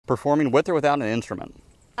Performing with or without an instrument?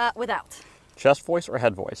 Without. Chest voice or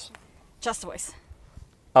head voice? Just voice.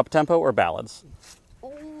 Up-tempo or ballads?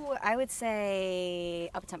 Ooh, I would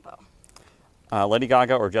say up-tempo. Lady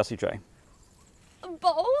Gaga or Jessie J?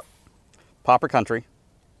 Both? Pop or country?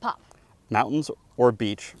 Pop. Mountains or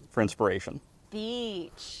beach for inspiration?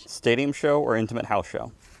 Beach. Stadium show or intimate house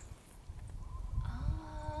show?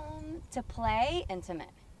 To play, intimate.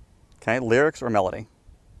 Okay, lyrics or melody?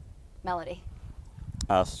 Melody.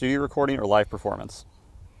 Studio recording or live performance?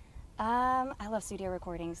 I love studio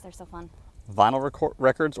recordings. They're so fun. Vinyl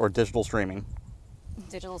records or digital streaming?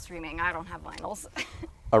 Digital streaming. I don't have vinyls.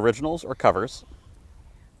 Originals or covers?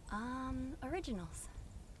 Originals.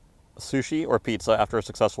 Sushi or pizza after a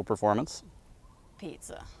successful performance?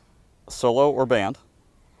 Pizza. Solo or band?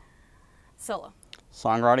 Solo.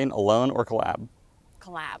 Songwriting alone or collab?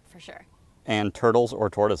 Collab, for sure. And turtles or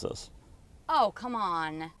tortoises? Oh, come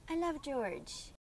on. I love George.